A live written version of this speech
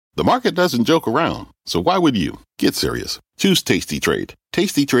The market doesn't joke around, so why would you? Get serious. Choose Tasty Trade.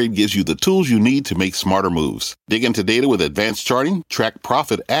 Tasty Trade gives you the tools you need to make smarter moves. Dig into data with advanced charting, track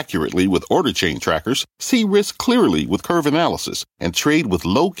profit accurately with order chain trackers, see risk clearly with curve analysis, and trade with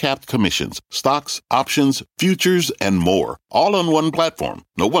low-capped commissions, stocks, options, futures, and more. All on one platform.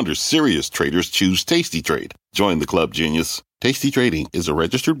 No wonder serious traders choose Tasty Trade. Join the club, genius. Tasty Trading is a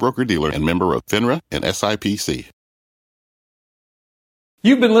registered broker-dealer and member of FINRA and SIPC.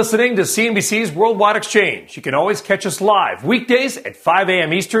 You've been listening to CNBC's Worldwide Exchange. You can always catch us live weekdays at 5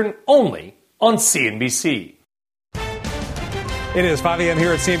 a.m. Eastern, only on CNBC. It is 5 a.m.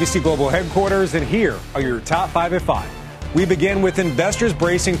 here at CNBC Global Headquarters, and here are your top 5 at 5. We begin with investors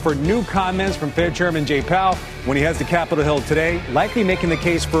bracing for new comments from Fed Chairman Jay Powell when he heads to Capitol Hill today, likely making the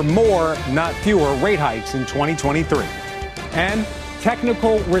case for more, not fewer, rate hikes in 2023. And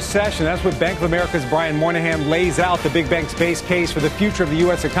technical recession. That's what Bank of America's Brian Moynihan lays out the big bank's base case for the future of the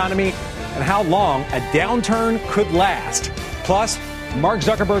U.S. economy and how long a downturn could last. Plus, Mark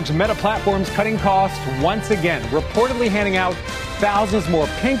Zuckerberg's Meta Platforms cutting costs once again, reportedly handing out thousands more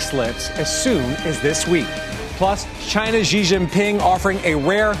pink slips as soon as this week. Plus, China's Xi Jinping offering a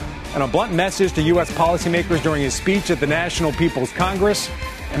rare and a blunt message to U.S. policymakers during his speech at the National People's Congress.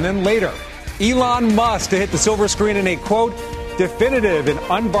 And then later, Elon Musk to hit the silver screen in a, quote, definitive and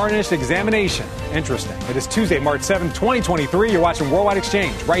unvarnished examination. Interesting. It is Tuesday, March 7th, 2023. You're watching Worldwide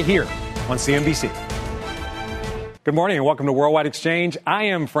Exchange right here on CNBC. Good morning and welcome to Worldwide Exchange. I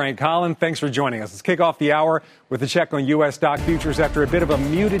am Frank Holland. Thanks for joining us. Let's kick off the hour with a check on U.S. stock futures after a bit of a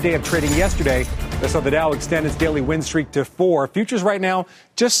muted day of trading yesterday. That saw the Dow extend its daily win streak to 4. Futures right now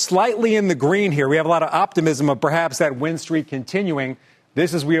just slightly in the green here. We have a lot of optimism of perhaps that win streak continuing.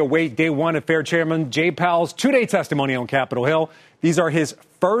 This as we await day one of Fed Chairman Jay Powell's two-day testimony on Capitol Hill. These are his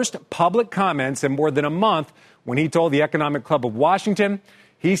first public comments in more than a month when he told the Economic Club of Washington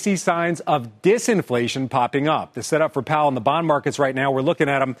he sees signs of disinflation popping up. The setup for Powell in the bond markets right now, we're looking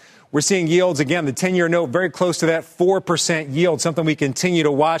at them. We're seeing yields, again, the 10-year note very close to that 4% yield, something we continue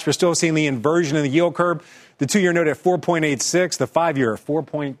to watch. We're still seeing the inversion in the yield curve. The 2-year note at 4.86, the 5-year at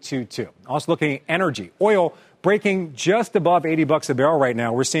 4.22. Also looking at energy. Oil breaking just above $80 a barrel right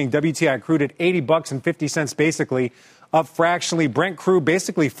now. We're seeing WTI crude at $80.50 basically, up fractionally. Brent crude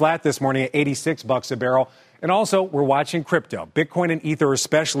basically flat this morning at $86 a barrel. And also, we're watching crypto, Bitcoin and Ether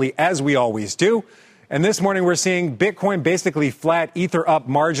especially, as we always do. And this morning, we're seeing Bitcoin basically flat, Ether up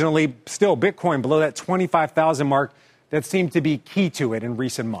marginally. Still, Bitcoin below that 25,000 mark that seemed to be key to it in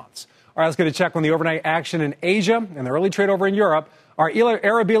recent months. All right, let's get a check on the overnight action in Asia and the early trade over in Europe. Our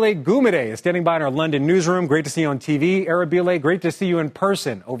Arabile Gumede is standing by in our London newsroom. Great to see you on TV. Arabile, great to see you in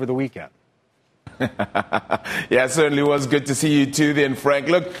person over the weekend. Yeah, it certainly was good to see you too then, Frank.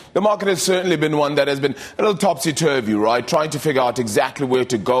 Look, the market has certainly been one that has been a little topsy-turvy, right? Trying to figure out exactly where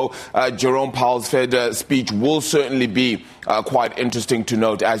to go. Jerome Powell's Fed speech will certainly be quite interesting to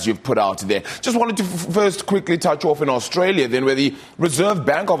note, as you've put out there. Just wanted to first quickly touch off in Australia, then, where the Reserve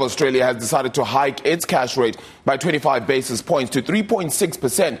Bank of Australia has decided to hike its cash rate by 25 basis points to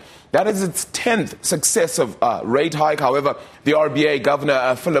 3.6%. That is its 10th successive rate hike. However, the RBA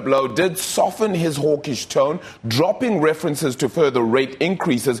Governor Philip Lowe did soften his hawkish tone, dropping references to further rate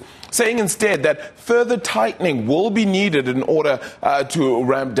increases, saying instead that further tightening will be needed in order to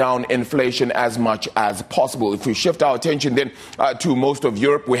ramp down inflation as much as possible. If we shift our attention then to most of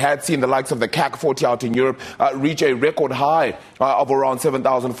Europe, we had seen the likes of the CAC 40 out in Europe reach a record high of around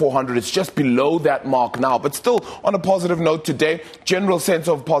 7,400. It's just below that mark now, but still on a positive note today. General sense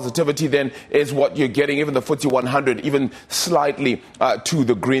of positivity then is what you're getting. Even the FTSE 100, even slightly to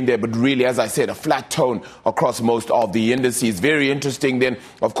the green there, but really, as I said, a flat tone across most of the indices. Very interesting then,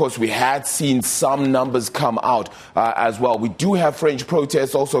 of course, we had seen some numbers come out as well. We do have French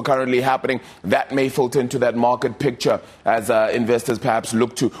protests also currently happening. That may filter into that market picture as investors perhaps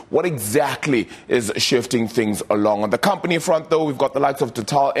look to what exactly is shifting things along. On the company front, though, we've got the likes of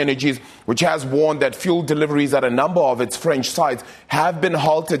Total Energies, which has warned that fuel deliveries at a number of its French sites have been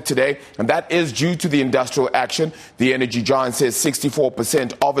halted today, and that is due to the industrial action. The energy giant says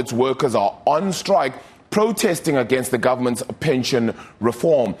 64% of its workers are on strike, protesting against the government's pension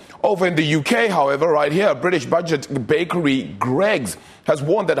reform. Over in the UK, however, right here, British budget bakery Greggs has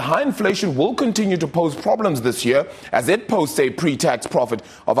warned that high inflation will continue to pose problems this year as it posts a pre-tax profit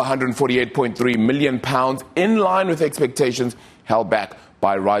of £148.3 million, in line with expectations, held back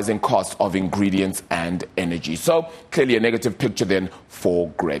by rising costs of ingredients and energy. So clearly a negative picture then for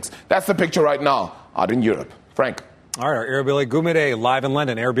Greggs. That's the picture right now out in Europe. Frank. All right, our Arabile Gumede live in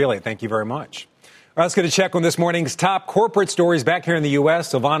London. Arabile, thank you very much. All right, let's get a check on this morning's top corporate stories back here in the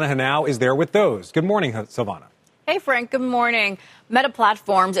U.S. Silvana Henao is there with those. Good morning, Silvana. Hey, Frank. Good morning. Meta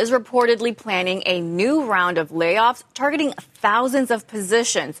Platforms is reportedly planning a new round of layoffs targeting thousands of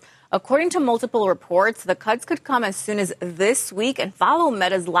positions. According to multiple reports, the cuts could come as soon as this week and follow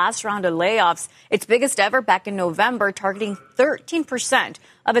Meta's last round of layoffs, its biggest ever back in November, targeting 13%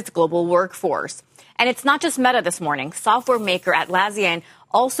 of its global workforce. And it's not just Meta this morning. Software maker Atlassian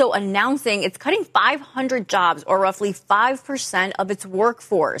also announcing it's cutting 500 jobs, or roughly 5% of its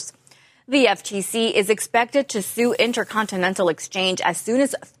workforce. The FTC is expected to sue Intercontinental Exchange as soon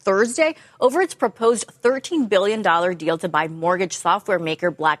as Thursday over its proposed $13 billion deal to buy mortgage software maker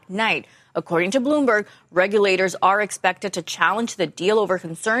Black Knight. According to Bloomberg, regulators are expected to challenge the deal over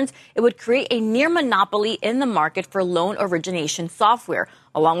concerns it would create a near monopoly in the market for loan origination software.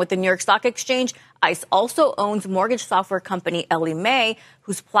 Along with the New York Stock Exchange, ICE also owns mortgage software company Ellie Mae,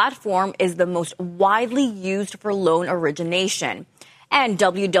 whose platform is the most widely used for loan origination. And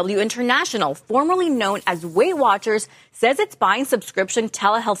WW International, formerly known as Weight Watchers, says it's buying subscription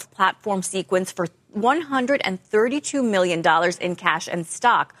telehealth platform Sequence for $132 million in cash and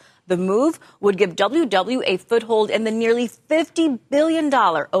stock. The move would give WW a foothold in the nearly $50 billion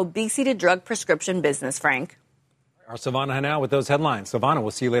obesity drug prescription business, Frank. Our Silvana Henao with those headlines. Silvana,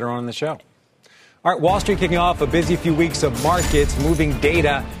 we'll see you later on in the show. All right, Wall Street kicking off a busy few weeks of markets, moving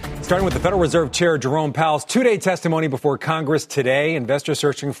data. Starting with the Federal Reserve Chair Jerome Powell's two-day testimony before Congress today. Investors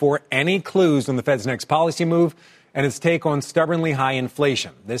searching for any clues on the Fed's next policy move and its take on stubbornly high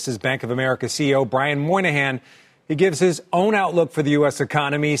inflation. This is Bank of America CEO Brian Moynihan. He gives his own outlook for the U.S.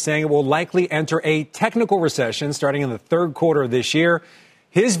 economy, saying it will likely enter a technical recession starting in the third quarter of this year.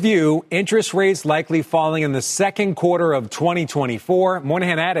 His view, interest rates likely falling in the second quarter of 2024.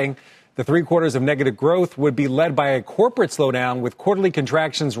 Moynihan adding the 3 quarters of negative growth would be led by a corporate slowdown with quarterly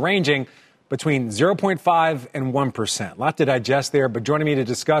contractions ranging between 0.5 and 1%. A lot to digest there, but joining me to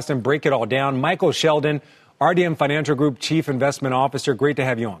discuss and break it all down, Michael Sheldon, RDM Financial Group Chief Investment Officer. Great to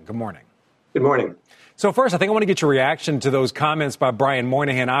have you on. Good morning. Good morning. So first, I think I want to get your reaction to those comments by Brian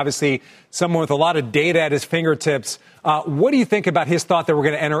Moynihan. Obviously, someone with a lot of data at his fingertips. What do you think about his thought that we're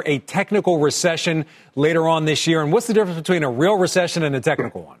going to enter a technical recession later on this year? And what's the difference between a real recession and a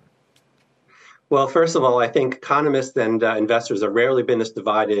technical one? Well, first of all, I think economists and investors have rarely been this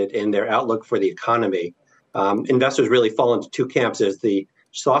divided in their outlook for the economy. Investors really fall into two camps. There's the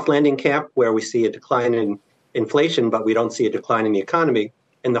soft landing camp, where we see a decline in inflation, but we don't see a decline in the economy,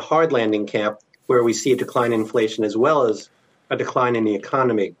 and the hard landing camp, where we see a decline in inflation as well as a decline in the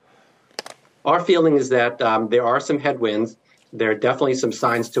economy. Our feeling is that there are some headwinds. There are definitely some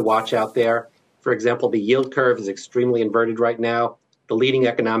signs to watch out there. For example, the yield curve is extremely inverted right now. The leading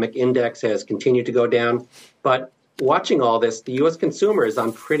economic index has continued to go down. But watching all this, the U.S. consumer is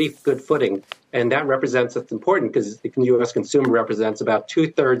on pretty good footing. And that represents, it's important because the U.S. consumer represents about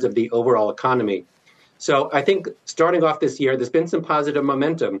 2/3 of the overall economy. So I think starting off this year, there's been some positive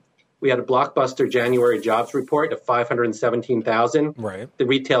momentum. We had a blockbuster January jobs report of 517,000. Right. The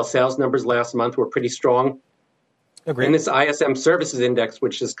retail sales numbers last month were pretty strong. Agreed. And this ISM services index,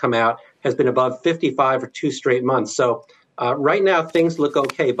 which has come out, has been above 55 for 2 straight months. So right now, things look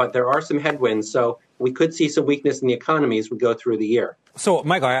okay, but there are some headwinds. So we could see some weakness in the economy as we go through the year. So,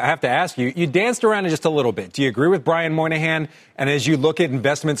 Michael, I have to ask you, you danced around it just a little bit. Do you agree with Brian Moynihan? And as you look at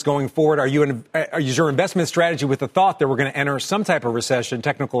investments going forward, is your investment strategy with the thought that we're going to enter some type of recession,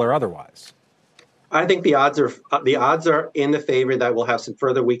 technical or otherwise? I think the odds are in the favor that we'll have some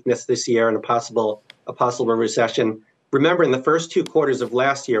further weakness this year and a possible recession. Remember, in the first 2 quarters of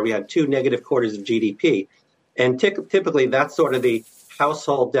last year, we had 2 negative quarters of GDP. And typically, that's sort of the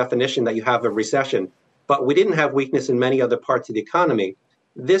household definition that you have of recession. But we didn't have weakness in many other parts of the economy.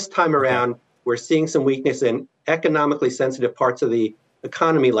 This time around, we're seeing some weakness in economically sensitive parts of the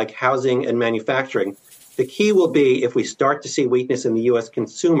economy, like housing and manufacturing. The key will be if we start to see weakness in the U.S.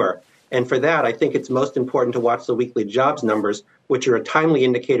 consumer. And for that, I think it's most important to watch the weekly jobs numbers, which are a timely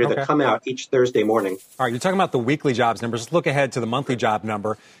indicator that come out each Thursday morning. All right, you're talking about the weekly jobs numbers. Let's look ahead to the monthly job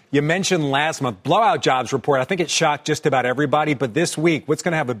number. You mentioned last month, blowout jobs report. I think it shocked just about everybody. But this week, what's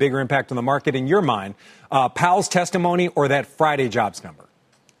going to have a bigger impact on the market in your mind? Powell's testimony or that Friday jobs number?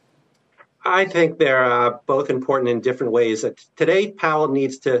 I think they're both important in different ways. Today, Powell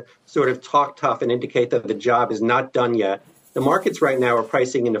needs to sort of talk tough and indicate that the job is not done yet. The markets right now are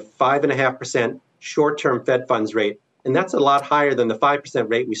pricing in a 5.5% short-term Fed funds rate, and that's a lot higher than the 5%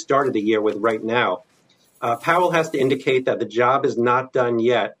 rate we started the year with right now. Powell has to indicate that the job is not done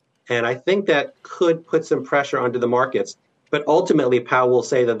yet, and I think that could put some pressure onto the markets. But ultimately, Powell will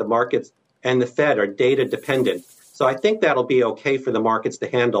say that the markets and the Fed are data dependent. So I think that'll be okay for the markets to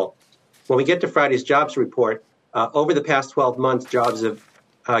handle. When we get to Friday's jobs report, over the past 12 months, jobs have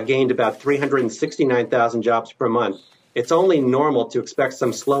gained about 369,000 jobs per month. It's only normal to expect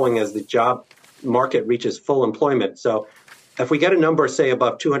some slowing as the job market reaches full employment. So if we get a number, say,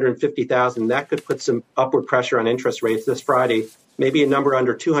 above 250,000, that could put some upward pressure on interest rates this Friday. Maybe a number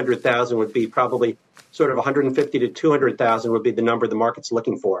under 200,000 would be probably sort of 150 to 200,000 would be the number the market's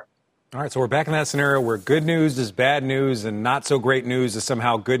looking for. All right, so we're back in that scenario where good news is bad news and not so great news is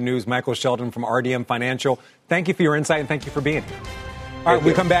somehow good news. Michael Sheldon from RDM Financial, thank you for your insight and thank you for being here. All right,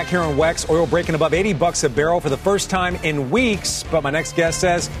 we come back here on WEX. Oil breaking above $80 a barrel for the first time in weeks. But my next guest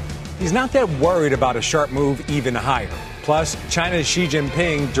says he's not that worried about a sharp move even higher. Plus, China's Xi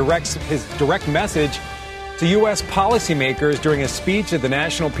Jinping directs his direct message to U.S. policymakers during a speech at the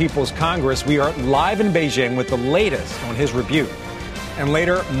National People's Congress. We are live in Beijing with the latest on his rebuke. And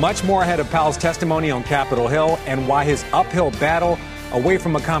later, much more ahead of Powell's testimony on Capitol Hill and why his uphill battle away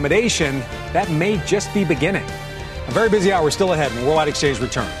from accommodation, that may just be beginning. A very busy hour still ahead when Worldwide Exchange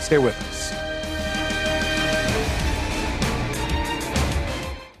returns. Stay with us.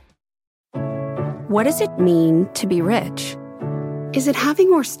 What does it mean to be rich? Is it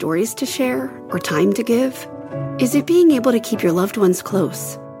having more stories to share or time to give? Is it being able to keep your loved ones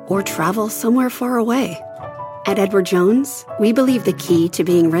close or travel somewhere far away? At Edward Jones, we believe the key to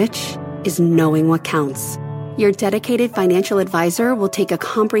being rich is knowing what counts. Your dedicated financial advisor will take a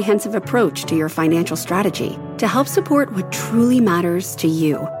comprehensive approach to your financial strategy to help support what truly matters to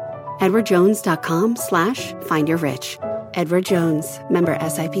you. EdwardJones.com/findyourrich. Edward Jones, member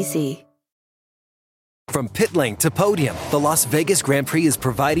SIPC. From pit lane to podium, the Las Vegas Grand Prix is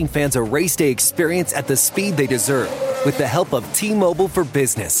providing fans a race day experience at the speed they deserve. With the help of T-Mobile for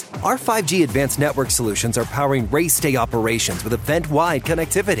Business, our 5G advanced network solutions are powering race day operations with event-wide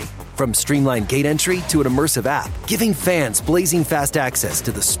connectivity. From streamlined gate entry to an immersive app, giving fans blazing fast access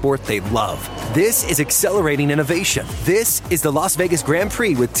to the sport they love. This is accelerating innovation. This is the Las Vegas Grand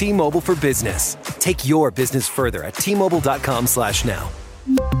Prix with T-Mobile for Business. Take your business further at T-Mobile.com/now.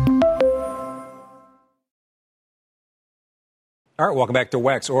 All right, welcome back to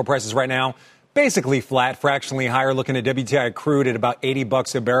WEX. Oil prices right now basically flat, fractionally higher, looking at WTI crude at about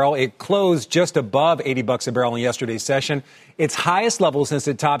 $80 a barrel. It closed just above $80 a barrel in yesterday's session, its highest level since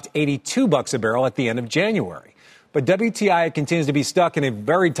it topped $82 a barrel at the end of January. But WTI continues to be stuck in a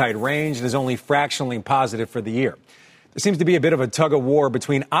very tight range and is only fractionally positive for the year. There seems to be a bit of a tug of war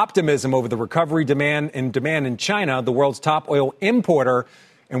between optimism over the recovery demand in China, the world's top oil importer,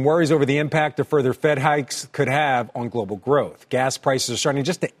 and worries over the impact of further Fed hikes could have on global growth. Gas prices are starting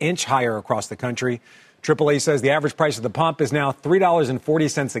just to inch higher across the country. AAA says the average price of the pump is now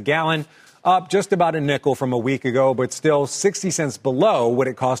 $3.40 a gallon, up just about a nickel from a week ago, but still 60 cents below what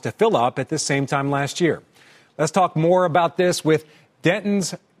it cost to fill up at the same time last year. Let's talk more about this with Denton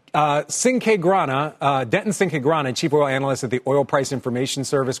Cinquegrana, Chief Oil Analyst at the Oil Price Information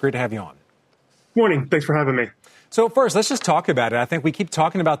Service. Great to have you on. Morning. Thanks for having me. So first, let's just talk about it. I think we keep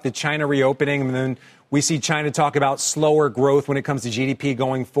talking about the China reopening, and then we see China talk about slower growth when it comes to GDP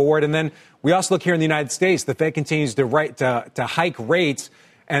going forward. And then we also look here in the United States. The Fed continues to hike rates,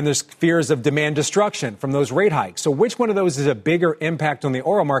 and there's fears of demand destruction from those rate hikes. So which one of those is a bigger impact on the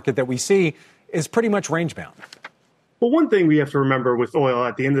oil market that we see is pretty much range-bound? Well, one thing we have to remember with oil,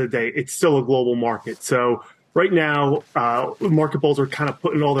 at the end of the day, it's still a global market. So right now, market bulls are kind of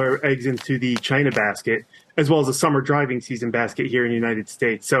putting all their eggs into the China basket, as well as the summer driving season basket here in the United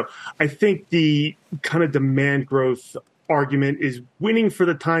States. So I think the kind of demand growth argument is winning for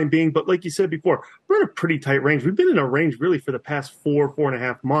the time being. But like you said before, we're in a pretty tight range. We've been in a range really for the past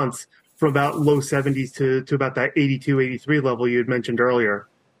 4.5 months, from about low 70s to about that 82, 83 level you had mentioned earlier.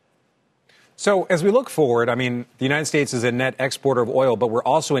 So as we look forward, I mean, the United States is a net exporter of oil, but we're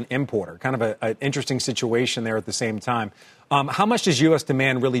also an importer, kind of an interesting situation there at the same time. How much does U.S.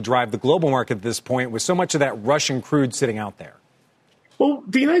 demand really drive the global market at this point with so much of that Russian crude sitting out there? Well,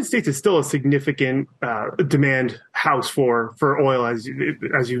 the United States is still a significant demand house for oil, as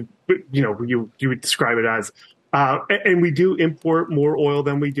you would describe it as. And we do import more oil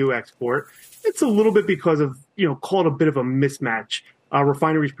than we do export. It's a little bit because of, call it a bit of a mismatch.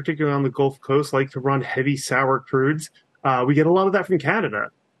 Refineries, particularly on the Gulf Coast, like to run heavy sour crudes. We get a lot of that from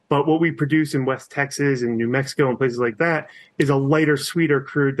Canada. But what we produce in West Texas and New Mexico and places like that is a lighter, sweeter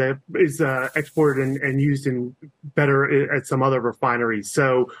crude that is exported and used in better at some other refineries.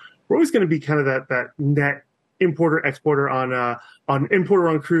 So we're always going to be kind of that net importer, exporter on importer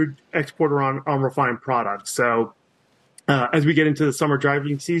on crude, exporter on refined products. So as we get into the summer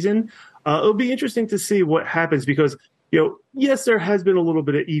driving season, it'll be interesting to see what happens because, yes, there has been a little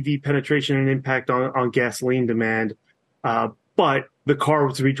bit of EV penetration and impact on gasoline demand, but the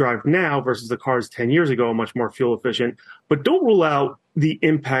cars we drive now versus the cars 10 years ago are much more fuel efficient. But don't rule out the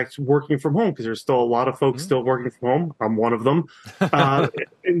impact working from home, because there's still a lot of folks still working from home. I'm one of them.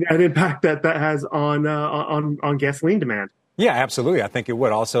 And that impact that has on gasoline demand. Yeah, absolutely. I think it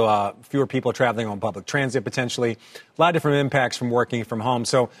would. Also, fewer people traveling on public transit, potentially. A lot of different impacts from working from home.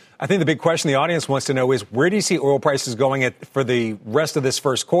 So I think the big question the audience wants to know is, where do you see oil prices going for the rest of this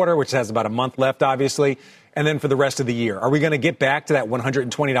first quarter, which has about a month left, obviously, and then for the rest of the year? Are we going to get back to that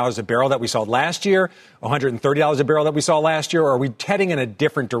 $120 a barrel that we saw last year, $130 a barrel that we saw last year, or are we heading in a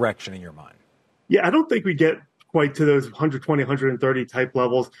different direction in your mind? Yeah, I don't think we get quite to those 120, 130 type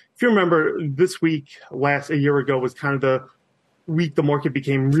levels. If you remember, this week, a year ago, was kind of the week the market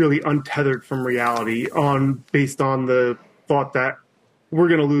became really untethered from reality based on the thought that we're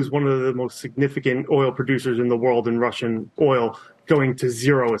going to lose one of the most significant oil producers in the world in Russian oil going to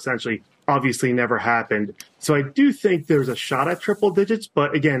zero, essentially. Obviously never happened. So I do think there's a shot at triple digits.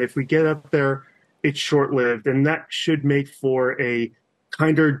 But again, if we get up there, it's short-lived. And that should make for a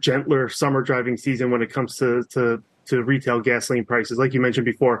kinder, gentler summer driving season when it comes to retail gasoline prices. Like you mentioned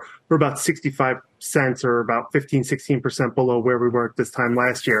before, we're about 65 cents or about 16% below where we were at this time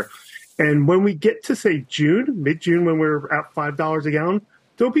last year. And when we get to, say, mid-June, when we're at $5 a gallon,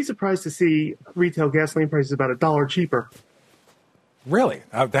 don't be surprised to see retail gasoline prices about $1 cheaper. Really?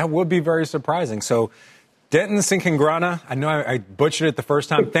 That would be very surprising. So, Denton Cinquegrana, I know I butchered it the first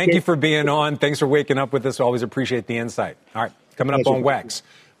time. Thank you for being on. Thanks for waking up with us. Always appreciate the insight. All right, coming up on Wax.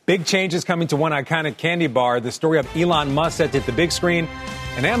 Big changes coming to one iconic candy bar. The story of Elon Musk set to hit the big screen.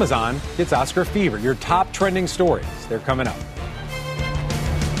 And Amazon gets Oscar fever. Your top trending stories. They're coming up.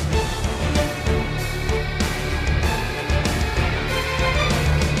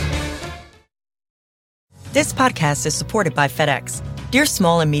 This podcast is supported by FedEx. Dear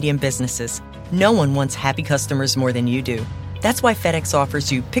small and medium businesses, no one wants happy customers more than you do. That's why FedEx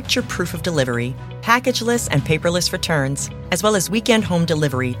offers you picture proof of delivery, packageless and paperless returns, as well as weekend home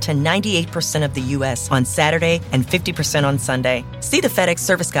delivery to 98% of the U.S. on Saturday and 50% on Sunday. See the FedEx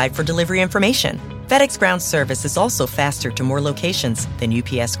service guide for delivery information. FedEx Ground service is also faster to more locations than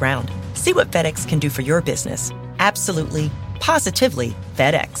UPS Ground. See what FedEx can do for your business. Absolutely, positively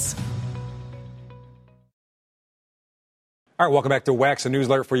FedEx. All right, welcome back to Wax, a news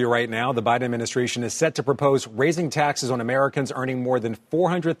alert for you right now. The Biden administration is set to propose raising taxes on Americans earning more than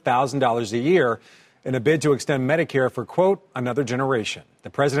 $400,000 a year in a bid to extend Medicare for, quote, another generation.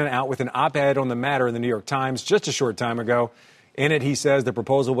 The president out with an op-ed on the matter in the New York Times just a short time ago. In it, he says the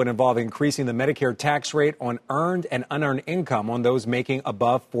proposal would involve increasing the Medicare tax rate on earned and unearned income on those making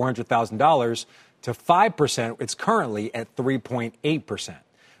above $400,000 to 5%. It's currently at 3.8%.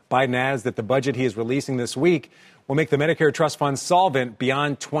 Biden adds that the budget he is releasing this week will make the Medicare trust fund solvent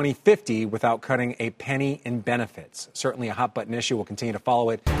beyond 2050 without cutting a penny in benefits. Certainly a hot-button issue. We'll continue to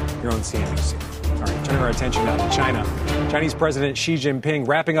follow it here on CNBC. All right, turning our attention now to China. Chinese President Xi Jinping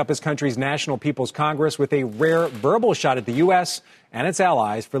wrapping up his country's National People's Congress with a rare verbal shot at the U.S. and its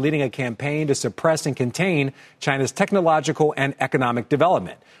allies for leading a campaign to suppress and contain China's technological and economic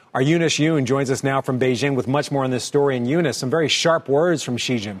development. Our Eunice Yoon joins us now from Beijing with much more on this story. And Eunice, some very sharp words from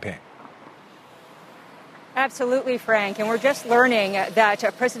Xi Jinping. Absolutely, Frank. And we're just learning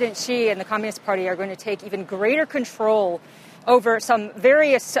that President Xi and the Communist Party are going to take even greater control over some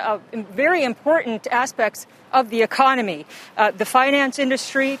various very important aspects of the economy, the finance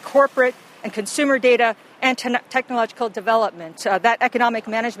industry, corporate and consumer data, and technological development. That economic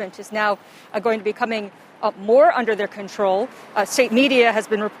management is now going to be coming more under their control. State media has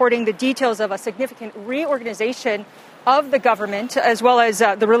been reporting the details of a significant reorganization of the government, as well as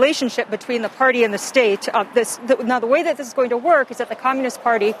the relationship between the party and the state. Now, the way that this is going to work is that the Communist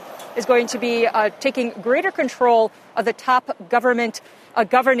Party is going to be taking greater control of the top government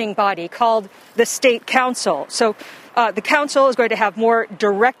governing body called the State Council. So the council is going to have more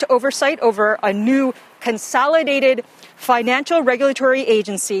direct oversight over a new consolidated financial regulatory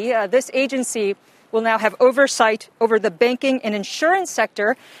agency. This agency will now have oversight over the banking and insurance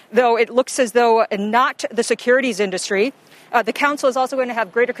sector, though it looks as though not the securities industry. The council is also going to have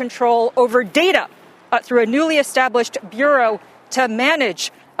greater control over data through a newly established bureau to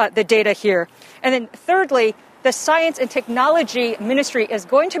manage the data here. And then thirdly, the Science and Technology Ministry is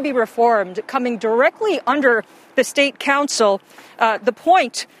going to be reformed, coming directly under the State Council. The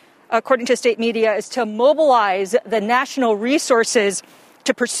point, according to state media, is to mobilize the national resources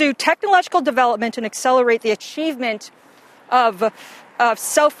to pursue technological development and accelerate the achievement of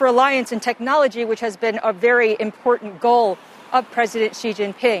self-reliance in technology, which has been a very important goal of President Xi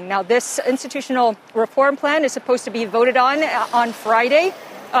Jinping. Now, this institutional reform plan is supposed to be voted on Friday.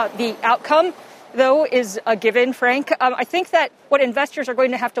 The outcome, though, is a given, Frank. I think that what investors are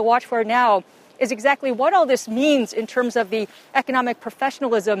going to have to watch for now is exactly what all this means in terms of the economic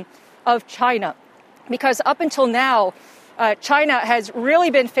professionalism of China. Because up until now, China has really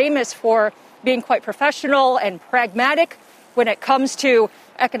been famous for being quite professional and pragmatic when it comes to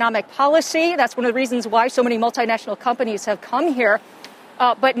economic policy. That's one of the reasons why so many multinational companies have come here.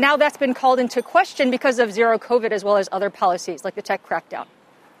 But now that's been called into question because of zero COVID as well as other policies like the tech crackdown.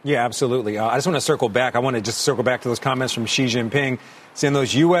 Yeah, absolutely. I just want to circle back. I want to just circle back to those comments from Xi Jinping saying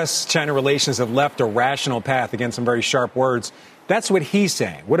those U.S.-China relations have left a rational path. Again, some very sharp words. That's what he's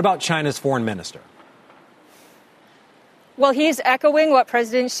saying. What about China's foreign minister? Well, he's echoing what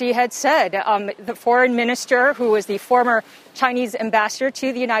President Xi had said. The foreign minister, who was the former Chinese ambassador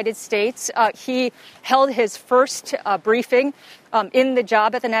to the United States, he held his first briefing in the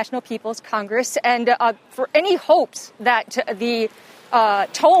job at the National People's Congress. And for any hopes that the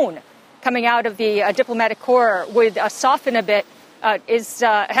tone coming out of the diplomatic corps would soften a bit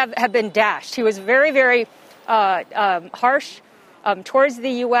have been dashed. He was very, very harsh towards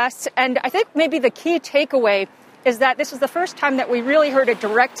the U.S. And I think maybe the key takeaway is that this is the first time that we really heard a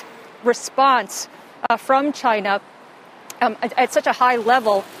direct response from China at such a high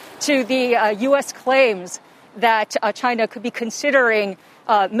level to the U.S. claims that China could be considering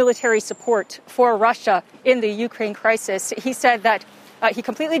military support for Russia in the Ukraine crisis. He said that he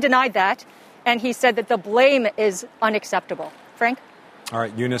completely denied that, and he said that the blame is unacceptable. Frank? All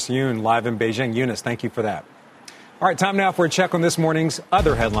right, Eunice Yoon, live in Beijing. Eunice, thank you for that. All right, time now for a check on this morning's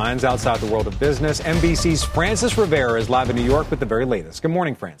other headlines outside the world of business. NBC's Frances Rivera is live in New York with the very latest. Good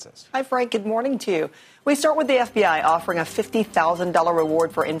morning, Frances. Hi, Frank. Good morning to you. We start with the FBI offering a $50,000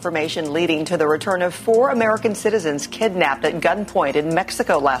 reward for information leading to the return of 4 American citizens kidnapped at gunpoint in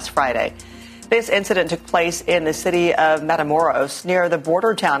Mexico last Friday. This incident took place in the city of Matamoros near the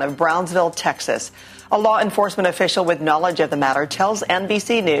border town of Brownsville, Texas. A law enforcement official with knowledge of the matter tells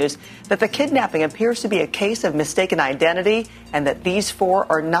NBC News that the kidnapping appears to be a case of mistaken identity and that these 4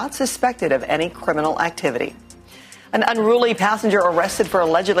 are not suspected of any criminal activity. An unruly passenger arrested for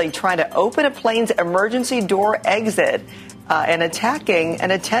allegedly trying to open a plane's emergency door exit and attacking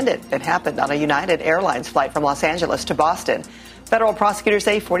an attendant. It happened on a United Airlines flight from Los Angeles to Boston. Federal prosecutors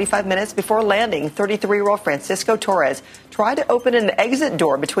say 45 minutes before landing, 33-year-old Francisco Torres tried to open an exit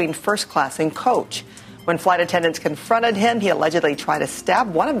door between first class and coach. When flight attendants confronted him, he allegedly tried to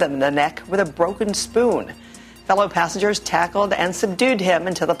stab one of them in the neck with a broken spoon. Fellow passengers tackled and subdued him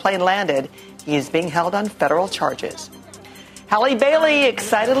until the plane landed. He is being held on federal charges. Halle Bailey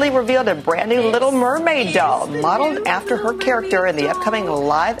excitedly revealed a brand new Little Mermaid doll modeled after her character in the upcoming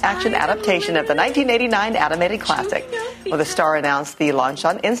live-action adaptation of the 1989 animated classic. Well, the star announced the launch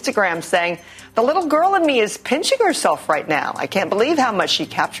on Instagram, saying, "The little girl in me is pinching herself right now. I can't believe how much she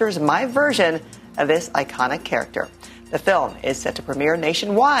captures my version of this iconic character." The film is set to premiere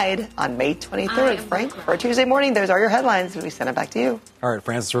nationwide on May 23rd. Frank, for a Tuesday morning, those are your headlines. We send it back to you. All right,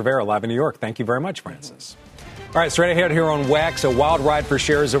 Frances Rivera, live in New York. Thank you very much, Frances. All right, straight ahead here on WEX, a wild ride for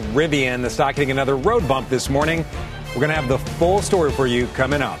shares of Rivian. The stock hitting another road bump this morning. We're going to have the full story for you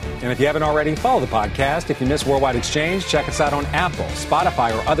coming up. And if you haven't already, follow the podcast. If you miss Worldwide Exchange, check us out on Apple,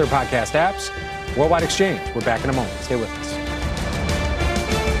 Spotify, or other podcast apps. Worldwide Exchange. We're back in a moment. Stay with us.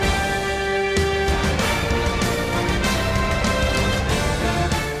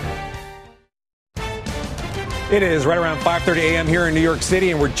 It is right around 5:30 a.m. here in New York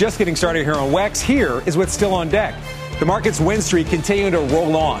City, and we're just getting started here on WEX. Here is what's still on deck. The market's win streak continuing to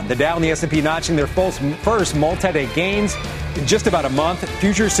roll on. The Dow and the S&P notching their first multi-day gains in just about a month.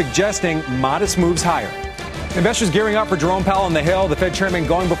 Futures suggesting modest moves higher. Investors gearing up for Jerome Powell on the Hill, the Fed chairman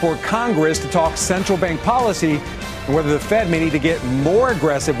going before Congress to talk central bank policy and whether the Fed may need to get more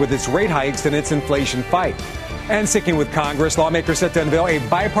aggressive with its rate hikes than its inflation fight. And sticking with Congress, lawmakers set to unveil a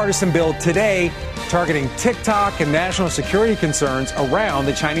bipartisan bill today targeting TikTok and national security concerns around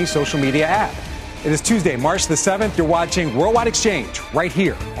the Chinese social media app. It is Tuesday, March the 7th. You're watching Worldwide Exchange right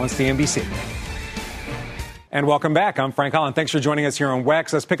here on CNBC. And welcome back. I'm Frank Holland. Thanks for joining us here on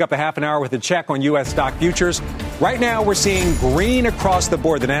WEX. Let's pick up a half an hour with a check on U.S. stock futures. Right now, we're seeing green across the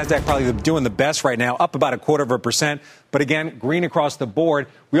board. The Nasdaq probably doing the best right now, up about 0.25%. But again, green across the board.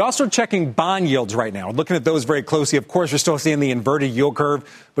 We're also checking bond yields right now. We're looking at those very closely. Of course, we're still seeing the inverted yield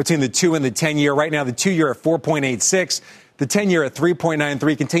curve between the 2 and the 10-year. Right now, the 2-year at 4.86. The 10-year at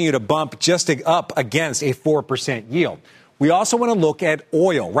 3.93 continue to bump just up against a 4% yield. We also want to look at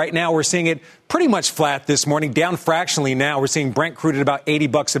oil. Right now, we're seeing it pretty much flat this morning, down fractionally now. We're seeing Brent crude at about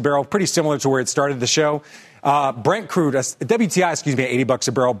 $80 a barrel, pretty similar to where it started the show. Brent crude, WTI, at $80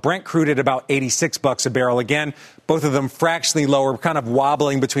 a barrel. Brent crude at about $86 a barrel. Again, both of them fractionally lower, kind of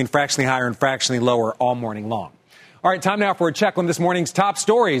wobbling between fractionally higher and fractionally lower all morning long. All right, time now for a check on this morning's top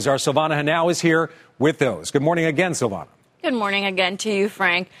stories. Our Silvana Henao is here with those. Good morning again, Silvana. Good morning again to you,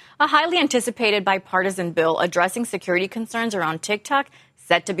 Frank. A highly anticipated bipartisan bill addressing security concerns around TikTok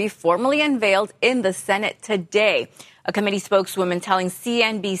set to be formally unveiled in the Senate today. A committee spokeswoman telling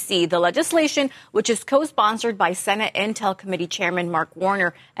CNBC the legislation, which is co-sponsored by Senate Intel Committee Chairman Mark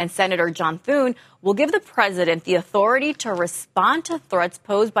Warner and Senator John Thune, will give the president the authority to respond to threats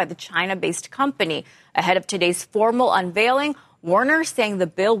posed by the China-based company. Ahead of today's formal unveiling, Warner saying the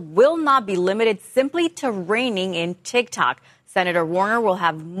bill will not be limited simply to reining in TikTok. Senator Warner will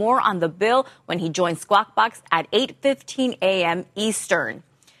have more on the bill when he joins Squawk Box at 8:15 a.m. Eastern.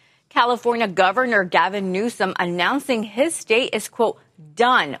 California Governor Gavin Newsom announcing his state is, quote,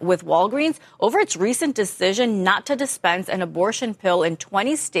 done with Walgreens over its recent decision not to dispense an abortion pill in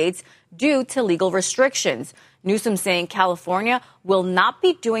 20 states due to legal restrictions. Newsom saying California will not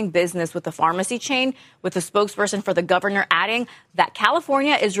be doing business with the pharmacy chain, with the spokesperson for the governor adding that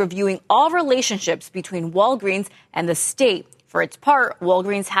California is reviewing all relationships between Walgreens and the state. For its part,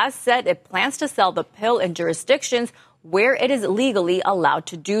 Walgreens has said it plans to sell the pill in jurisdictions where it is legally allowed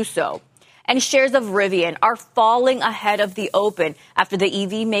to do so. And shares of Rivian are falling ahead of the open after the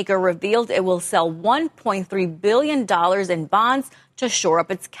EV maker revealed it will sell $1.3 billion in bonds to shore up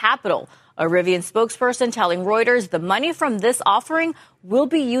its capital. A Rivian spokesperson telling Reuters the money from this offering will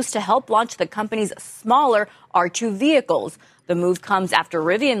be used to help launch the company's smaller R2 vehicles. The move comes after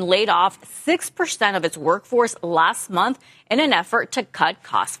Rivian laid off 6% of its workforce last month in an effort to cut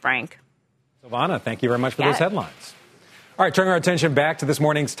costs, Frank. Silvana, thank you very much for those headlines. All right, turning our attention back to this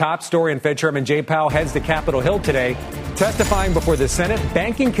morning's top story, and Fed Chairman Jay Powell heads to Capitol Hill today, testifying before the Senate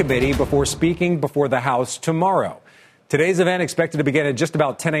Banking Committee before speaking before the House tomorrow. Today's event expected to begin at just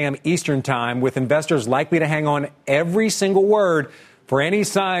about 10 a.m. Eastern time, with investors likely to hang on every single word for any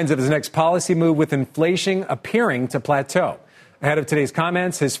signs of his next policy move, with inflation appearing to plateau. Ahead of today's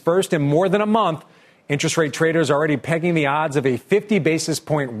comments, his first in more than a month, interest rate traders are already pegging the odds of a 50 basis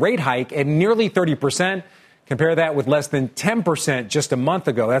point rate hike at nearly 30%. Compare that with less than 10% just a month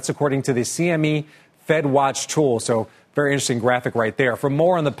ago. That's according to the CME Fed Watch tool. So very interesting graphic right there. For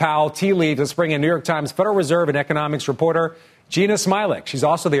more on the Powell tea leaves, let's bring in New York Times Federal Reserve and economics reporter Jeanna Smialek. She's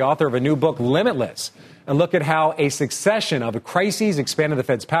also the author of a new book, Limitless, and look at how a succession of crises expanded the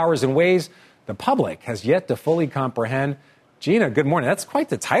Fed's powers in ways the public has yet to fully comprehend. Jeanna, good morning. That's quite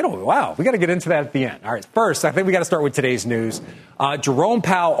the title. Wow. We got to get into that at the end. All right. First, I think we got to start with today's news. Jerome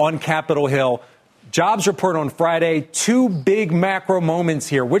Powell on Capitol Hill. Jobs report on Friday. Two big macro moments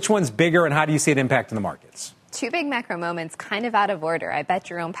here. Which one's bigger, and how do you see it impacting the markets? Two big macro moments, kind of out of order. I bet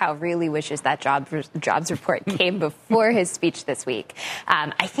Jerome Powell really wishes that jobs report came before his speech this week.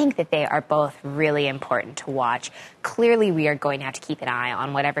 I think that they are both really important to watch. Clearly, we are going to have to keep an eye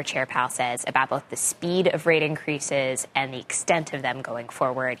on whatever Chair Powell says about both the speed of rate increases and the extent of them going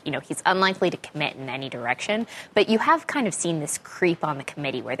forward. You know, he's unlikely to commit in any direction, but you have kind of seen this creep on the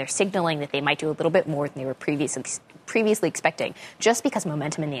committee where they're signaling that they might do a little bit more than they were previously expecting, just because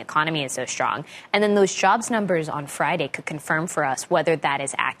momentum in the economy is so strong. And then those jobs numbers on Friday could confirm for us whether that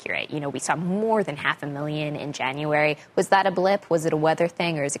is accurate. You know, we saw more than 500,000 in January. Was that a blip? Was it a weather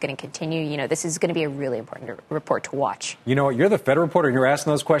thing, or is it going to continue? You know, this is going to be a really important report to watch. You know what? You're the Fed reporter and you're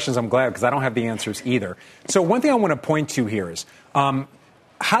asking those questions. I'm glad, because I don't have the answers either. So one thing I want to point to here is,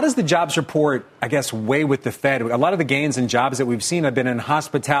 how does the jobs report, I guess, weigh with the Fed? A lot of the gains in jobs that we've seen have been in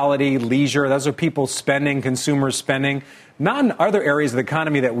hospitality, leisure. Those are people spending, consumers spending, not in other areas of the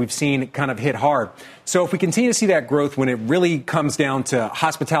economy that we've seen kind of hit hard. So if we continue to see that growth when it really comes down to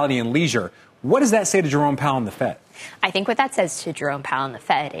hospitality and leisure, what does that say to Jerome Powell and the Fed? I think what that says to Jerome Powell and the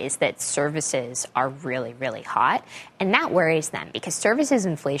Fed is that services are really, really hot. And that worries them, because services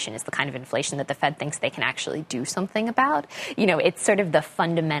inflation is the kind of inflation that the Fed thinks they can actually do something about. You know, it's sort of the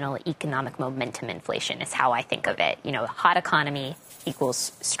fundamental economic momentum inflation is how I think of it. You know, hot economy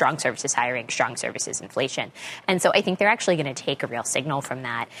equals strong services hiring, strong services inflation. And so I think they're actually going to take a real signal from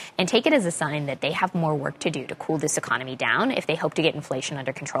that and take it as a sign that they have more work to do to cool this economy down if they hope to get inflation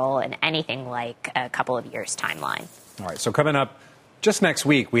under control in anything like a couple of years timeline. All right. So coming up just next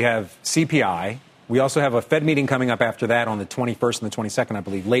week, we have CPI. We also have a Fed meeting coming up after that on the 21st and the 22nd, I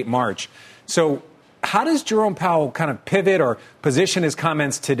believe, late March. So how does Jerome Powell kind of pivot or position his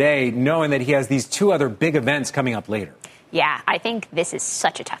comments today, knowing that he has these two other big events coming up later? Yeah, I think this is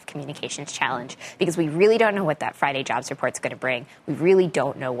such a tough communications challenge because we really don't know what that Friday jobs report is going to bring. We really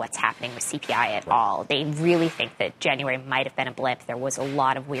don't know what's happening with CPI at all. They really think that January might have been a blip. There was a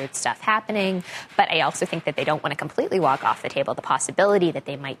lot of weird stuff happening. But I also think that they don't want to completely walk off the table the possibility that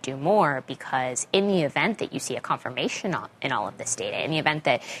they might do more, because in the event that you see a confirmation in all of this data, in the event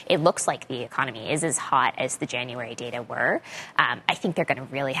that it looks like the economy is as hot as the January data were, I think they're going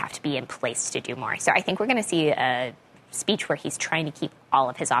to really have to be in place to do more. So I think we're going to see a speech where he's trying to keep all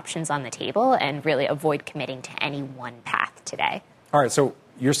of his options on the table and really avoid committing to any one path today. All right, so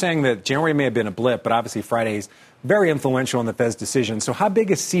you're saying that January may have been a blip, but obviously Friday's very influential in the Fed's decision. So how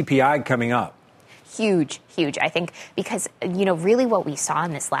big is CPI coming up? Huge. I think because, really what we saw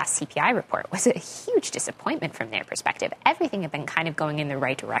in this last CPI report was a huge disappointment from their perspective. Everything had been kind of going in the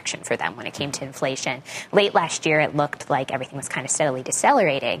right direction for them when it came to inflation. Late last year, it looked like everything was kind of steadily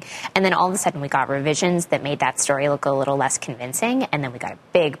decelerating. And then all of a sudden, we got revisions that made that story look a little less convincing. And then we got a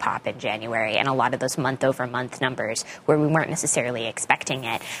big pop in January and a lot of those month-over-month numbers where we weren't necessarily expecting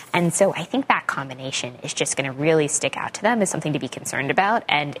it. And so I think that combination is just going to really stick out to them as something to be concerned about.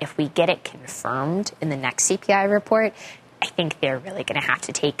 And if we get it confirmed in the next CPI report, I think they're really going to have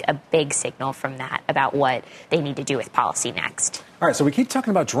to take a big signal from that about what they need to do with policy next. All right, so we keep talking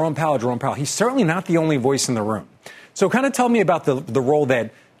about Jerome Powell. He's certainly not the only voice in the room. So kind of tell me about the role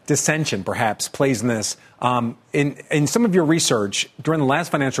that dissension perhaps plays in this. In some of your research, during the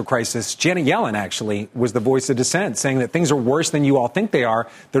last financial crisis, Janet Yellen actually was the voice of dissent, saying that things are worse than you all think they are.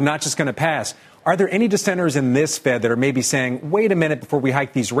 They're not just going to pass. Are there any dissenters in this Fed that are maybe saying, wait a minute before we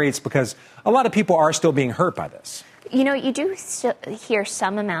hike these rates? Because a lot of people are still being hurt by this. You do still hear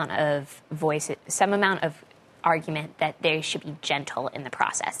some amount of argument that they should be gentle in the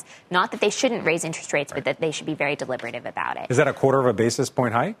process. Not that they shouldn't raise interest rates, but that they should be very deliberative about it. Is that a quarter of a basis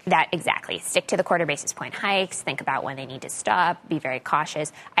point hike? That exactly. Stick to the quarter basis point hikes. Think about when they need to stop. Be very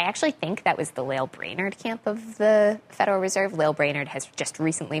cautious. I actually think that was the Lael Brainard camp of the Federal Reserve. Lael Brainard has just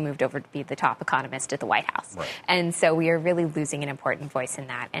recently moved over to be the top economist at the White House. Right. And so we are really losing an important voice in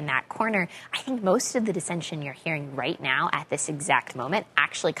that corner. I think most of the dissension you're hearing right now at this exact moment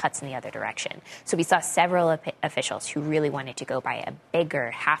actually cuts in the other direction. So we saw several officials who really wanted to go by a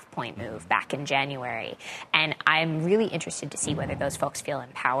bigger half-point move back in January. And I'm really interested to see whether those folks feel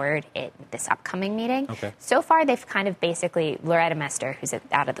empowered at this upcoming meeting. Okay. So far, they've kind of basically, Loretta Mester, who's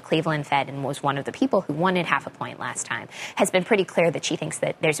out of the Cleveland Fed and was one of the people who wanted half a point last time, has been pretty clear that she thinks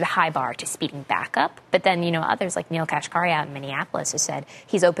that there's a high bar to speeding back up. But then, others like Neil Kashkari out in Minneapolis has said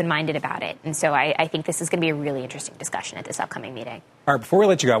he's open-minded about it. And so I think this is going to be a really interesting discussion at this upcoming meeting. All right, before we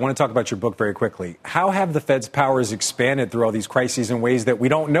let you go, I want to talk about your book very quickly. How have the Fed's powers expanded through all these crises in ways that we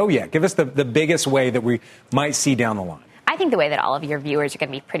don't know yet? Give us the biggest way that we might see down the line. I think the way that all of your viewers are going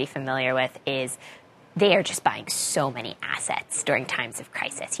to be pretty familiar with is they are just buying so many assets during times of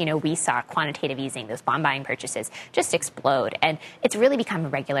crisis. We saw quantitative easing, those bond buying purchases just explode. And it's really become a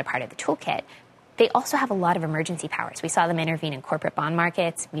regular part of the toolkit. They also have a lot of emergency powers. We saw them intervene in corporate bond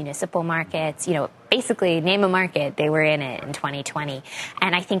markets, municipal markets, basically name a market, they were in it in 2020.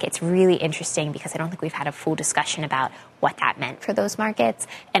 And I think it's really interesting because I don't think we've had a full discussion about what that meant for those markets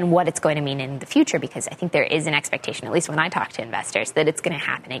and what it's going to mean in the future, because I think there is an expectation, at least when I talk to investors, that it's going to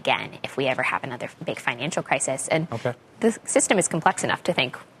happen again if we ever have another big financial crisis. And the system is complex enough to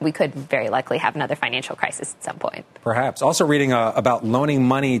think we could very likely have another financial crisis at some point. Perhaps. Also reading about loaning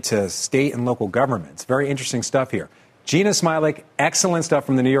money to state and local governments. Very interesting stuff here. Gina Smilik, excellent stuff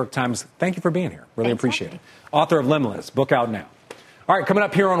from the New York Times. Thank you for being here. Really appreciate it. Author of Limitless, book out now. All right, coming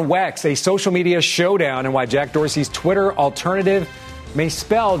up here on WEX, a social media showdown and why Jack Dorsey's Twitter alternative may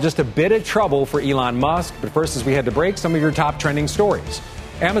spell just a bit of trouble for Elon Musk. But first, as we head to break, some of your top trending stories.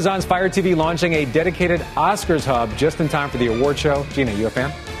 Amazon's Fire TV launching a dedicated Oscars hub just in time for the award show. Gina, you a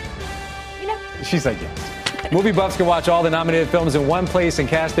fan? She said yes. Movie buffs can watch all the nominated films in one place and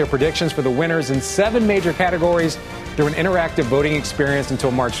cast their predictions for the winners in 7 major categories through an interactive voting experience until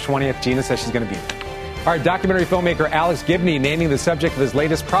March 20th. Gina says she's going to be there. All right, documentary filmmaker Alex Gibney naming the subject of his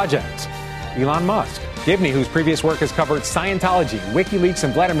latest project, Elon Musk. Gibney, whose previous work has covered Scientology, WikiLeaks,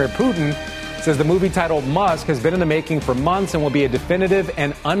 and Vladimir Putin, says the movie titled Musk has been in the making for months and will be a definitive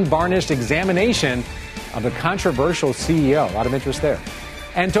and unvarnished examination of the controversial CEO. A lot of interest there.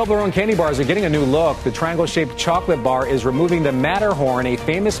 And Toblerone candy bars are getting a new look. The triangle-shaped chocolate bar is removing the Matterhorn, a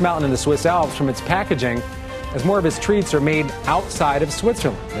famous mountain in the Swiss Alps, from its packaging, as more of its treats are made outside of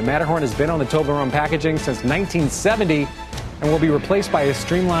Switzerland. The Matterhorn has been on the Toblerone packaging since 1970 and will be replaced by a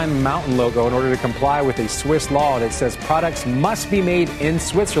streamlined mountain logo in order to comply with a Swiss law that says products must be made in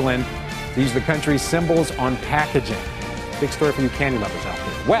Switzerland to use the country's symbols on packaging. Big story for you candy lovers out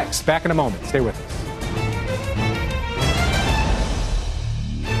there. WEX, back in a moment. Stay with us.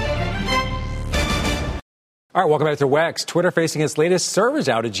 All right, welcome back to WEX. Twitter facing its latest service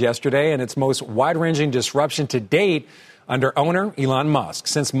outage yesterday and its most wide-ranging disruption to date under owner Elon Musk.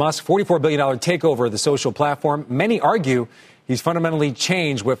 Since Musk's $44 billion takeover of the social platform, many argue he's fundamentally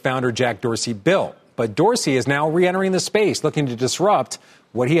changed what founder Jack Dorsey built. But Dorsey is now re-entering the space, looking to disrupt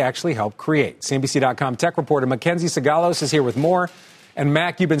what he actually helped create. CNBC.com tech reporter Mackenzie Sagalos is here with more. And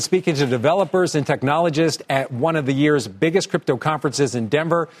Mac, you've been speaking to developers and technologists at one of the year's biggest crypto conferences in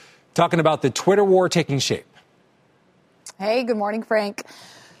Denver, talking about the Twitter war taking shape. Hey, good morning, Frank.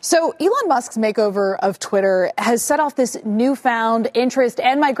 So Elon Musk's makeover of Twitter has set off this newfound interest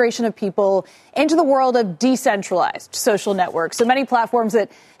and migration of people into the world of decentralized social networks. So many platforms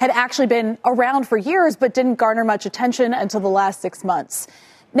that had actually been around for years but didn't garner much attention until the last 6 months.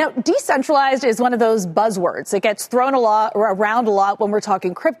 Now, decentralized is one of those buzzwords. It gets thrown around a lot when we're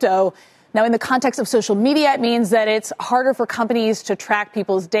talking crypto. Now, in the context of social media, it means that it's harder for companies to track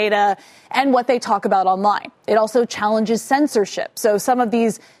people's data and what they talk about online. It also challenges censorship. So some of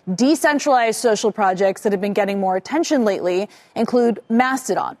these decentralized social projects that have been getting more attention lately include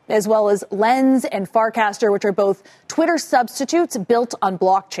Mastodon, as well as Lens and Farcaster, which are both Twitter substitutes built on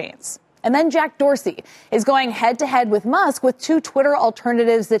blockchains. And then Jack Dorsey is going head-to-head with Musk with two Twitter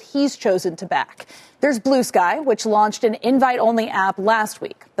alternatives that he's chosen to back. There's Blue Sky, which launched an invite-only app last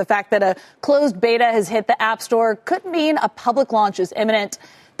week. The fact that a closed beta has hit the App Store could mean a public launch is imminent.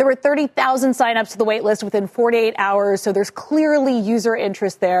 There were 30,000 signups to the waitlist within 48 hours, so there's clearly user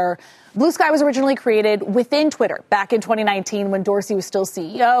interest there. Blue Sky was originally created within Twitter back in 2019 when Dorsey was still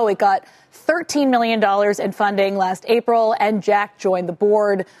CEO. It got $13 million in funding last April, and Jack joined the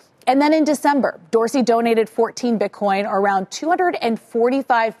board. And then in December, Dorsey donated 14 Bitcoin, or around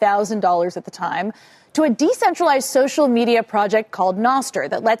 $245,000 at the time, to a decentralized social media project called Nostr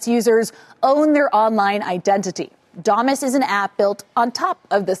that lets users own their online identity. Damus is an app built on top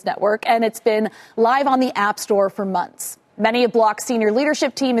of this network, and it's been live on the App Store for months. Many of Block's senior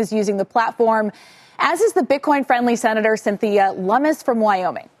leadership team is using the platform, as is the Bitcoin-friendly Senator Cynthia Lummis from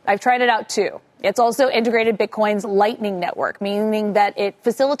Wyoming. I've tried it out, too. It's also integrated Bitcoin's Lightning Network, meaning that it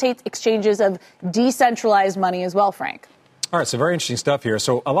facilitates exchanges of decentralized money as well, Frank. All right, so very interesting stuff here.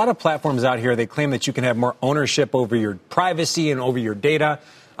 So a lot of platforms out here, they claim that you can have more ownership over your privacy and over your data.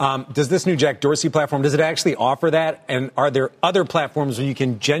 Does this new Jack Dorsey platform, does it actually offer that? And are there other platforms where you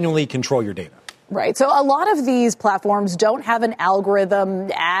can genuinely control your data? Right. So a lot of these platforms don't have an algorithm,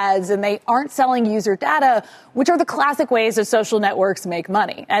 ads, and they aren't selling user data, which are the classic ways that social networks make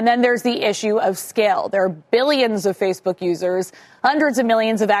money. And then there's the issue of scale. There are billions of Facebook users, hundreds of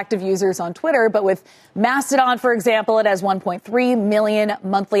millions of active users on Twitter. But with Mastodon, for example, it has 1.3 million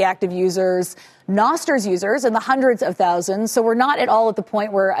monthly active users. Nostr's users in the hundreds of thousands. So we're not at all at the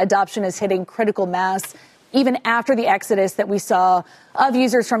point where adoption is hitting critical mass, even after the exodus that we saw of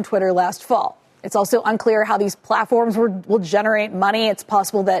users from Twitter last fall. It's also unclear how these platforms will generate money. It's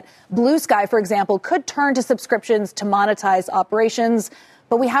possible that Blue Sky, for example, could turn to subscriptions to monetize operations,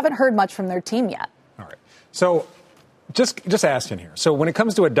 but we haven't heard much from their team yet. All right. So just asking here. So when it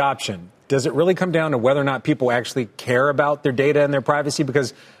comes to adoption, does it really come down to whether or not people actually care about their data and their privacy?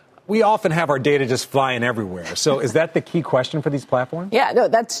 Because we often have our data just flying everywhere. So is that the key question for these platforms? Yeah, no,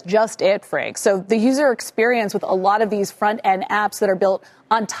 that's just it, Frank. So the user experience with a lot of these front-end apps that are built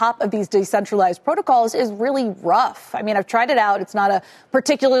on top of these decentralized protocols is really rough. I mean, I've tried it out. It's not a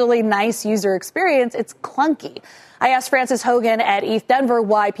particularly nice user experience. It's clunky. I asked Frances Hogan at ETH Denver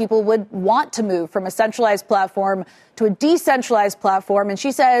why people would want to move from a centralized platform to a decentralized platform, and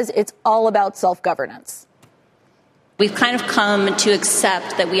she says it's all about self-governance. We've kind of come to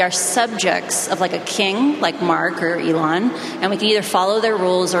accept that we are subjects of like a king, like Mark or Elon, and we can either follow their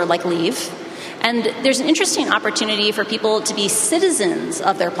rules or like leave. And there's an interesting opportunity for people to be citizens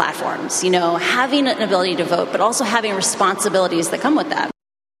of their platforms, you know, having an ability to vote, but also having responsibilities that come with that.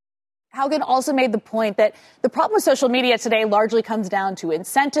 Haugen also made the point that the problem with social media today largely comes down to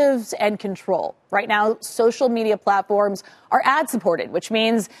incentives and control. Right now, social media platforms are ad-supported, which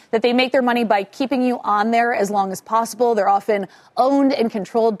means that they make their money by keeping you on there as long as possible. They're often owned and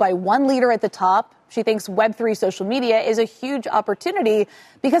controlled by one leader at the top. She thinks Web3 social media is a huge opportunity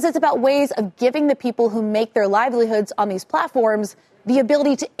because it's about ways of giving the people who make their livelihoods on these platforms the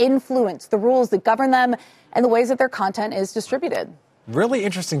ability to influence the rules that govern them and the ways that their content is distributed. Really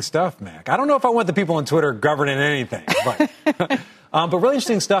interesting stuff, Mac. I don't know if I want the people on Twitter governing anything, but really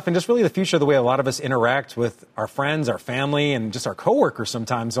interesting stuff, and just really the future of the way a lot of us interact with our friends, our family, and just our coworkers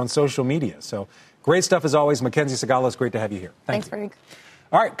sometimes on social media. So great stuff as always. Mackenzie Sagalos, great to have you here. Thanks, Frank.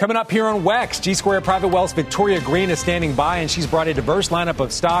 All right, coming up here on WEX, G Square Private Wealth's Victoria Green is standing by, and she's brought a diverse lineup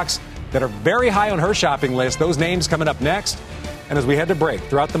of stocks that are very high on her shopping list. Those names coming up next. And as we head to break,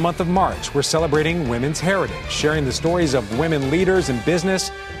 throughout the month of March, we're celebrating women's heritage, sharing the stories of women leaders in business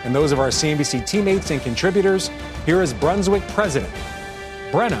and those of our CNBC teammates and contributors. Here is Brunswick President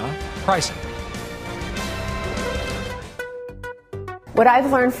Brenna Preissing. What I've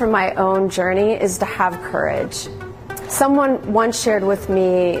learned from my own journey is to have courage. Someone once shared with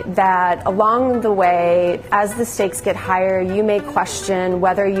me that along the way, as the stakes get higher, you may question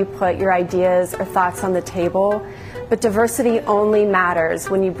whether you put your ideas or thoughts on the table, but diversity only matters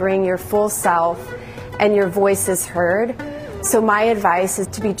when you bring your full self and your voice is heard. So my advice is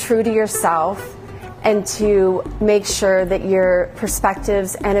to be true to yourself and to make sure that your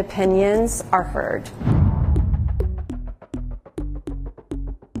perspectives and opinions are heard.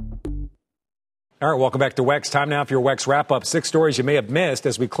 All right, welcome back to WEX. Time now for your WEX wrap-up. 6 stories you may have missed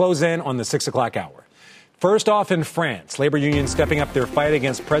as we close in on the 6 o'clock hour. First off, in France, labor unions stepping up their fight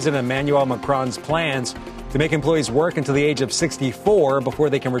against President Emmanuel Macron's plans to make employees work until the age of 64 before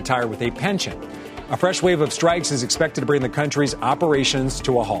they can retire with a pension. A fresh wave of strikes is expected to bring the country's operations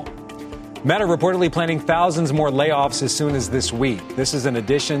to a halt. Meta reportedly planning thousands more layoffs as soon as this week. This is in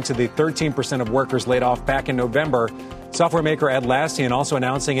addition to the 13% of workers laid off back in November. Software maker Atlassian also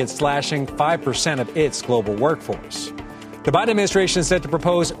announcing it's slashing 5% of its global workforce. The Biden administration is set to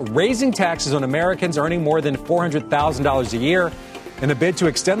propose raising taxes on Americans earning more than $400,000 a year in a bid to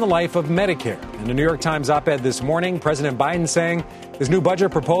extend the life of Medicare. In the New York Times op-ed this morning, President Biden saying his new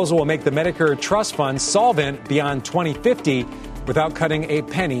budget proposal will make the Medicare Trust Fund solvent beyond 2050 without cutting a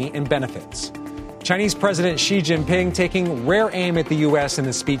penny in benefits. Chinese President Xi Jinping taking rare aim at the U.S. in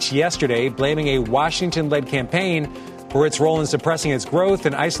a speech yesterday, blaming a Washington-led campaign for its role in suppressing its growth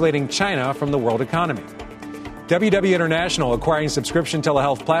and isolating China from the world economy. WW International acquiring subscription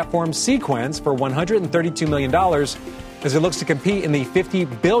telehealth platform Sequence for $132 million as it looks to compete in the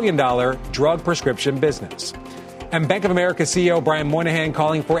 $50 billion drug prescription business. And Bank of America CEO Brian Moynihan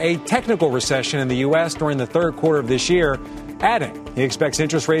calling for a technical recession in the U.S. during the third quarter of this year, adding he expects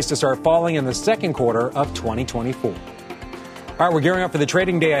interest rates to start falling in the second quarter of 2024. All right, we're gearing up for the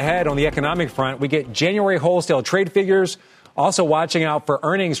trading day ahead. On the economic front, we get January wholesale trade figures, also watching out for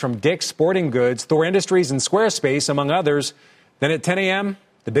earnings from Dick's Sporting Goods, Thor Industries, and Squarespace, among others. Then at 10 a.m.,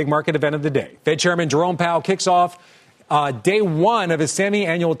 the big market event of the day. Fed Chairman Jerome Powell kicks off day one of his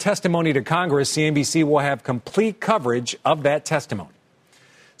semi-annual testimony to Congress. CNBC will have complete coverage of that testimony.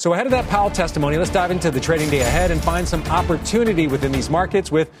 So ahead of that Powell testimony, let's dive into the trading day ahead and find some opportunity within these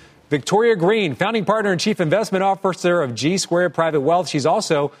markets with Victoria Green, founding partner and chief investment officer of G Squared Private Wealth. She's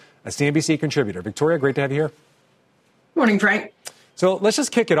also a CNBC contributor. Victoria, great to have you here. Morning, Frank. So let's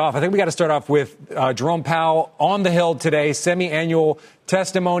just kick it off. I think we got to start off with Jerome Powell on the Hill today, semi-annual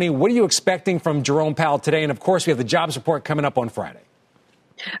testimony. What are you expecting from Jerome Powell today? And, of course, we have the jobs report coming up on Friday.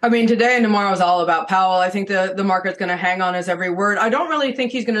 I mean, today and tomorrow is all about Powell. I think the market's going to hang on his every word. I don't really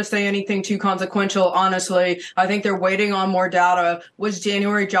think he's going to say anything too consequential, honestly. I think they're waiting on more data. Was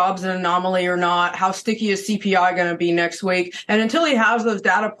January jobs an anomaly or not? How sticky is CPI going to be next week? And until he has those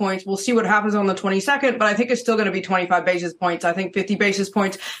data points, we'll see what happens on the 22nd, but I think it's still going to be 25 basis points. I think 50 basis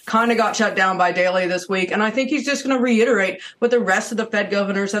points kind of got shut down by Daly this week. And I think he's just going to reiterate what the rest of the Fed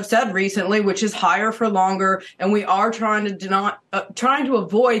governors have said recently, which is higher for longer. And we are trying to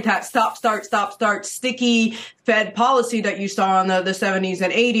avoid that stop, start, sticky Fed policy that you saw in the 70s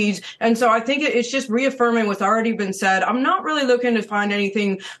and 80s. And so I think it's just reaffirming what's already been said. I'm not really looking to find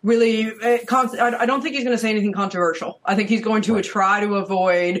anything really, I don't think he's going to say anything controversial. I think he's going to try to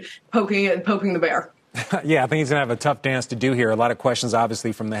avoid poking the bear. Yeah, I think he's going to have a tough dance to do here. A lot of questions,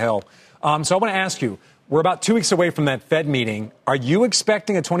 obviously, from the Hill. So I want to ask you, we're about 2 weeks away from that Fed meeting. Are you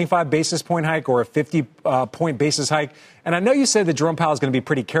expecting a 25 basis point hike or a 50 point basis hike? And I know you said that Jerome Powell is going to be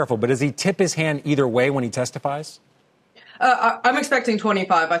pretty careful, but does he tip his hand either way when he testifies? I'm expecting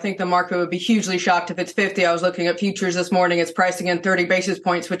 25. I think the market would be hugely shocked if it's 50. I was looking at futures this morning. It's pricing in 30 basis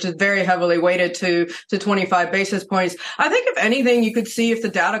points, which is very heavily weighted to 25 basis points. I think if anything, you could see if the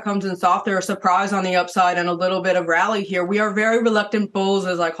data comes in softer, a surprise on the upside and a little bit of rally here. We are very reluctant bulls,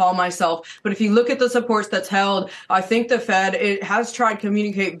 as I call myself. But if you look at the supports that's held, I think the Fed, it has tried to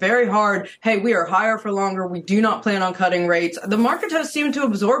communicate very hard. Hey, we are higher for longer. We do not plan on cutting rates. The market has seemed to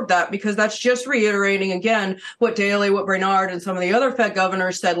absorb that because that's just reiterating again what Daly, what Brainard, and some of the other Fed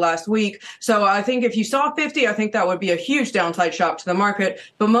governors said last week. So I think if you saw 50, I think that would be a huge downside shock to the market,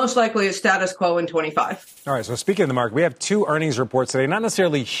 but most likely it's status quo in 25. All right. So speaking of the market, we have 2 earnings reports today, not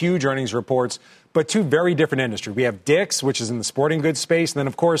necessarily huge earnings reports, but 2 very different industries. We have Dick's, which is in the sporting goods space. And then,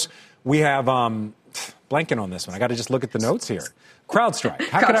 of course, we have blanking on this one. I got to just look at the notes here. CrowdStrike.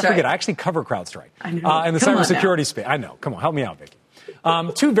 How could I forget? I actually cover CrowdStrike. I know. In the cybersecurity space. I know. Come on, help me out, Vicki.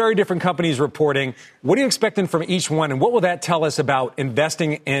 Two very different companies reporting. What are you expecting from each one, and what will that tell us about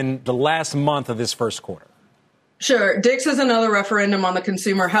investing in the last month of this first quarter? Sure. Dick's is another referendum on the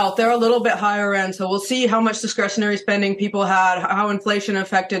consumer health. They're a little bit higher end, so we'll see how much discretionary spending people had, how inflation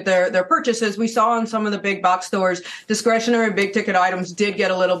affected their purchases. We saw in some of the big box stores, discretionary big ticket items did get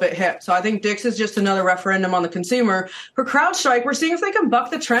a little bit hit. So I think Dick's is just another referendum on the consumer. For CrowdStrike, we're seeing if they can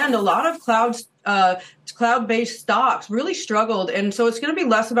buck the trend. A lot of cloud-based stocks really struggled. And so it's going to be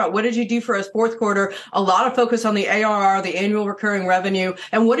less about what did you do for us fourth quarter, a lot of focus on the ARR, the annual recurring revenue,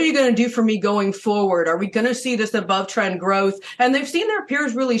 and what are you going to do for me going forward? Are we going to see this above trend growth? And they've seen their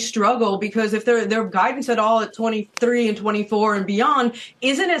peers really struggle because if their guidance at all at 23 and 24 and beyond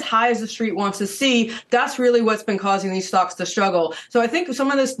isn't as high as the street wants to see, that's really what's been causing these stocks to struggle. So I think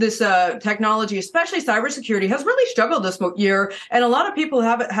some of this technology, especially cybersecurity, has really struggled this year. And a lot of people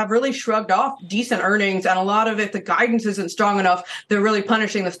have really shrugged off decent earnings, and a lot of if the guidance isn't strong enough, they're really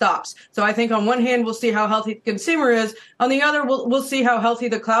punishing the stocks. So I think on one hand, we'll see how healthy the consumer is. On the other, we'll see how healthy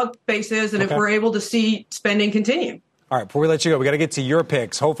the cloud base is, and if we're able to see spending continue. All right, before we let you go, we got to get to your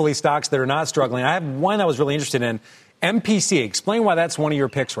picks. Hopefully stocks that are not struggling. I have one I was really interested in, MPC. Explain why that's one of your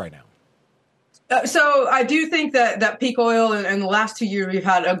picks right now. So I do think that peak oil in the last 2 years, we've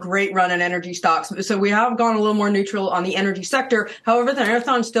had a great run in energy stocks. So we have gone a little more neutral on the energy sector. However, the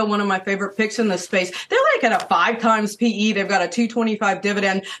Marathon's still one of my favorite picks in this space. They're like at a 5 times PE. They've got a $2.25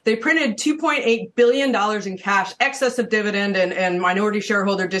 dividend. They printed $2.8 billion in cash, excess of dividend and minority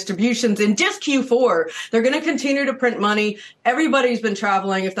shareholder distributions in just Q4. They're going to continue to print money. Everybody's been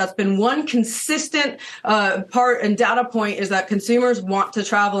traveling. If that's been one consistent part and data point is that consumers want to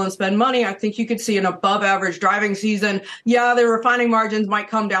travel and spend money, I think you could see an above average driving season. Yeah, their refining margins might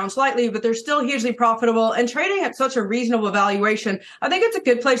come down slightly, but they're still hugely profitable and trading at such a reasonable valuation. I think it's a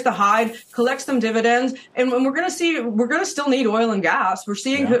good place to hide, collect some dividends. And we're going to still need oil and gas. We're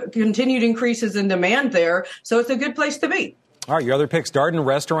seeing continued increases in demand there. So it's a good place to be. All right, your other picks, Darden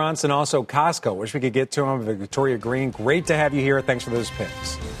Restaurants and also Costco. Wish we could get to them. Victoria Green, great to have you here. Thanks for those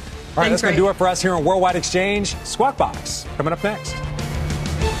picks. All right, that's going to do it for us here on Worldwide Exchange. Squawk Box coming up next.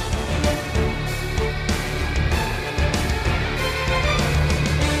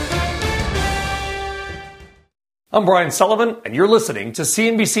 I'm Brian Sullivan, and you're listening to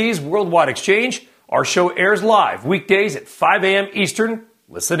CNBC's Worldwide Exchange. Our show airs live weekdays at 5 a.m. Eastern.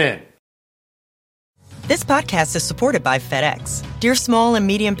 Listen in. This podcast is supported by FedEx. Dear small and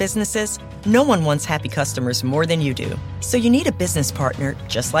medium businesses, no one wants happy customers more than you do. So you need a business partner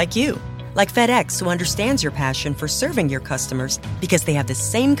just like you. Like FedEx, who understands your passion for serving your customers because they have the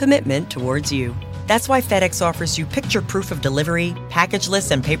same commitment towards you. That's why FedEx offers you picture proof of delivery,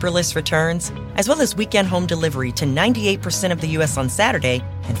 packageless and paperless returns, as well as weekend home delivery to 98% of the U.S. on Saturday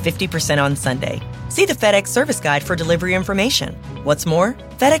and 50% on Sunday. See the FedEx service guide for delivery information. What's more,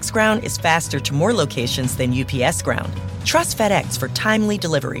 FedEx Ground is faster to more locations than UPS Ground. Trust FedEx for timely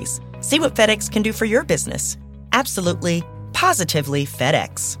deliveries. See what FedEx can do for your business. Absolutely, positively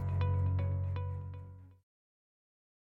FedEx.